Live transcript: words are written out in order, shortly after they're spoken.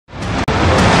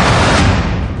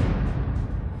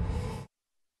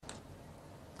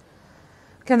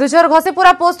Keonjhar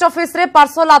Ghasipura post office रे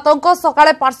parcel आतंक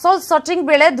सकाळे parcel सटिंग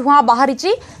बेले धुआं बाहरी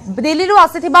दिल्ली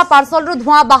आसीथिबा पार्सल रु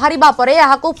धुआं बाहरिबा परे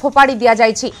याहाकू फोपाड़ी दिया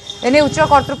जायछि एने उच्च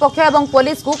कर्तृपक्ष एवं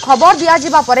पुलिस को खबर दिया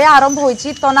जिबा परे आरंभ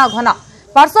होईछि तनाघना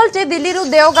पार्सल टी दिल्ली रु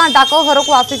देवगां डाक घर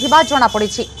को आसीथिबा जणा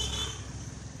पड़िछि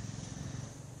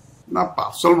ना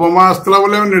पार्सल बोमा आसला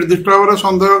बोले निर्दिष्ट भाव में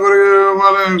सन्देह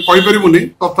कहीपरिबुनि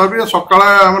तथापि सकाଳେ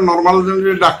आम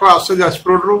नॉर्मल डाक आसे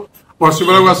जाजपुर रु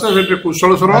घसीपुरा आसे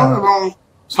कुशलेश्वर और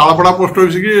शालपड़ा पोस्ट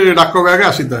ऑफिस की डाक बैग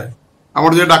आसी था आम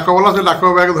जो डाक वाला से डाक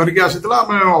बैग धरिकी आसीला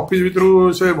आम ऑफिस भितर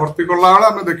से भर्ती कला बेला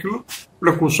आम देखिलु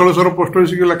गोटे कुशलेश्वर पोस्ट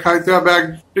ऑफिस की लिखाई बैग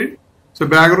टी से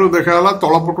बैग रु देखा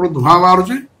तलपटू धुआं बाहर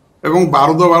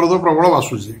बारूद बारूद प्रबल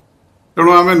बासुची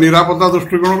तेणु आम निरापत्ता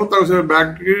दृष्टिकोण से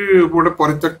बैग की गोटे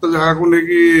परित्यक्त जगह को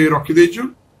लेकिन रखीदेचु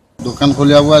दुकान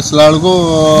खोलिया आसला बेलू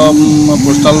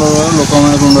पोस्टाल लोक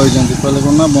मैंने रुंड होती कहले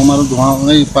कौन ना बोमार धुआं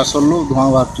नहीं पार्सल रु धुआं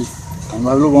बाहर हम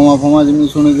भाविलु बोमा फोमा जमी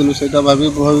शुणुलु से भावी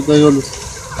प्रभावित होगलु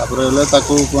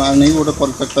नहीं गोटे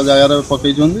परित्यक्त जगार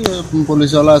पकई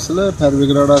पुलिस वाला आसिले फायर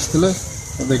ब्रिगेड आसते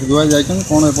देखी दुआ जाए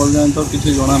कौन एपर्यंत तो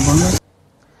किसी जना पड़े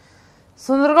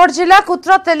सुंदरगढ़ जिला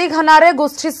कुत्र तेलीघाना रे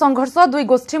गोष्ठी संघर्ष दुई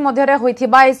गोष्ठी मध्य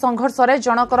होइथिबा ए संघर्ष रे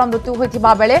जनकर मृत्यु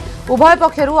होइथिबा बेले उभय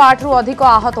पक्षरु 8 रु अधिक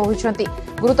आहत होइछंती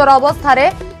गुरुतर अवस्था रे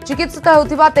चिकित्सित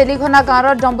होउथिबा तेलीघाना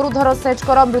गांर डंबरुधर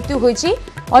सेठकर मृत्यु होइछि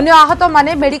अन्य आहत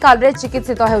माने मेडिकल रे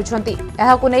चिकित्सित हेउछंती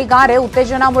एहाकु नै गां रे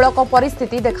उत्तेजनामूलक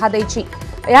परिस्थिति देखा दैछि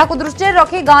एहाकु दृष्टि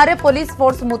रखी गां रे पुलिस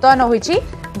फोर्स मुतयन होइछि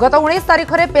गत 19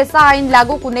 तारिख रे पेशा आईन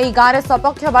लागू कु नै गां रे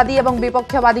सपक्षवादी एवं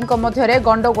विपक्षवादी मध्य रे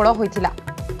गंडगोल होइथिला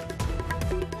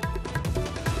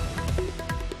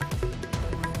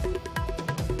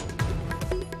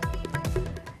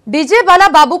डीजे वाला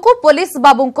बाबू को पुलिस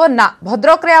बाबू को ना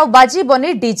भद्रक रे बाजी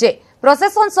बनी डीजे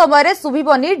प्रशासन समय रे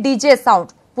सुभिबनी डीजे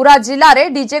साउंड पूरा जिला रे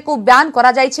डीजे को बैन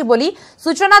करा जायछि बोली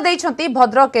सूचना दैछंती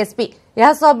भद्रक एसपी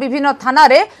यह सब विभिन्न थाना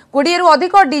रे 20 रु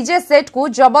अधिक डीजे सेट को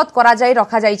जबत करा जाय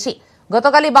रखा जायछि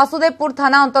गतकाली वासुदेवपुर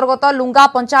थाना अंतर्गत लुंगा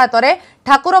पंचायत रे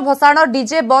ठाकुर भसाण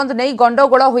डीजे बंद नै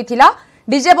गंडगोल होइथिला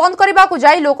डीजे बंद करबा को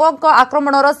जाय लोकक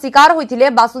आक्रमणर शिकार होइथिले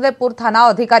वासुदेवपुर थाना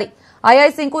अधिकारी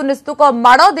आईआईसी को निस्तुक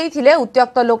माड़ देइथिले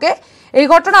उत्त्यक्त लोके एही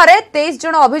घटना रे 23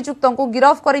 जन अभियुक्तों को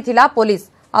गिरफ्त करिथिला पुलिस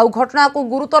आउ घटना को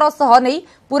गुरुतर सह नै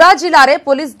पूरा जिला रे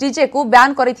पुलिस डीजे को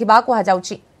बैन करिथिबा कहा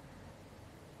जाउछि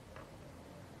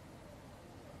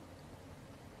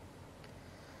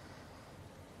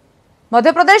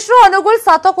मध्य प्रदेश रो अनुगुल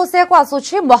 7 कोसिया को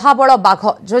आसुछि महाबल बाघ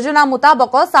योजना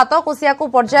मुताबक 7 कोसिया को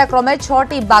पर्यायक्रमे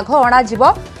 6टी बाघ अणा जीव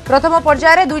प्रथम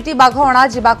पर्याय रे 2टी बाघ अणा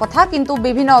जीवा कथा किंतु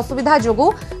विभिन्न असुविधा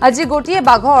जोगु आज गोटिए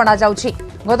बाघ अणा जाउछि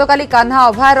गतकाली कान्हा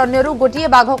अभयारण्य रु गोटिए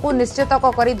बाघ को निश्चितक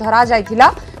करी धरा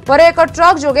जायथिला परे एक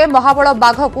ट्रक जोगे महाबल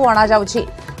बाघ को अणा जाउछि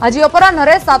आज अपराह्न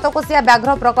रे 7 कोसिया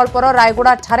व्याघ्र प्रकल्पर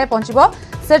रायगुड़ा ठारे पहुंचबो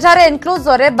सेठारे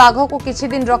एनक्लोजर रे बाघ को किछि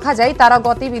दिन रखा जाय तार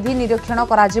गतिविधि निरीक्षण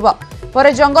करा जिवो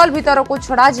परे जंगल भीतर को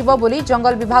छड़ा जिवो बोली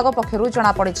जंगल विभाग पक्षरु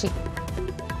जणा पड़िछि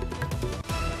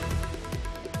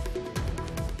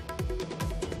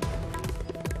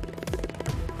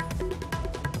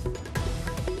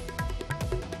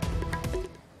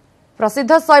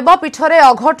प्रसिद्ध शैव पीठरे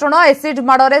अघटन एसिड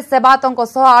माड़े सेवायतों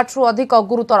 8 रु अधिक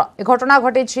गुरुतर ए घटना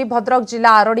घटी भद्रक जिला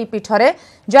आरडी पीठरे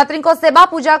यात्री सेवा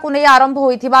पूजा को नहीं आरंभ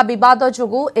होइथिबा विवाद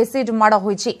जोगु एसिड माड़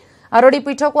होइछि आरडी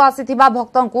पीठ को आसीथिबा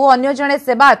भक्तों को अन्य जने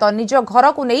सेवायत निज घर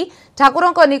को नहीं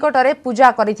ठाकुरों निकटरे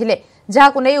पूजा करथिले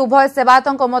जाहाकु नहीं उभय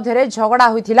सेवायतों मध्य झगड़ा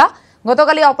होइथिला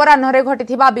गतकाली अपराह्न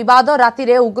घटिथिबा विवाद राति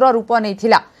रे उग्र रूप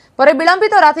नैथिला परे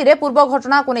विलंबित राति रे पूर्व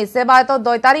घटना को नहीं सेवायत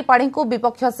दैतारी पाड़ी को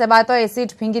विपक्ष सेवायत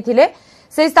एसिड फिंगिथिले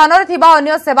से स्थान रे थिबा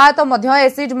अन्य सेवायत मध्य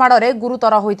एसिड माड़े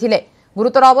गुरुतर होइथिले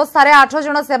गुरुतर अवस्था रे 8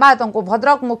 जन सेवायतों को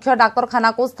भद्रक मुख्य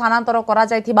डाक्तरखाना को स्थानांतर करा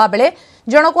जायथिबा बेले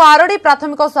जणको आरडी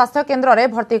प्राथमिक स्वास्थ्य केन्द्र रे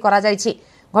भर्ती करा जायछि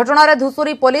घटना रे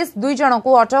धुसुरी पुलिस 2 जन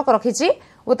को अटक रखिछि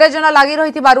उत्तेजना लागि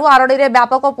रहिथिबारु आरडी रे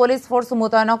व्यापक पुलिस फोर्स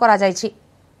मुतयन करा जायछि।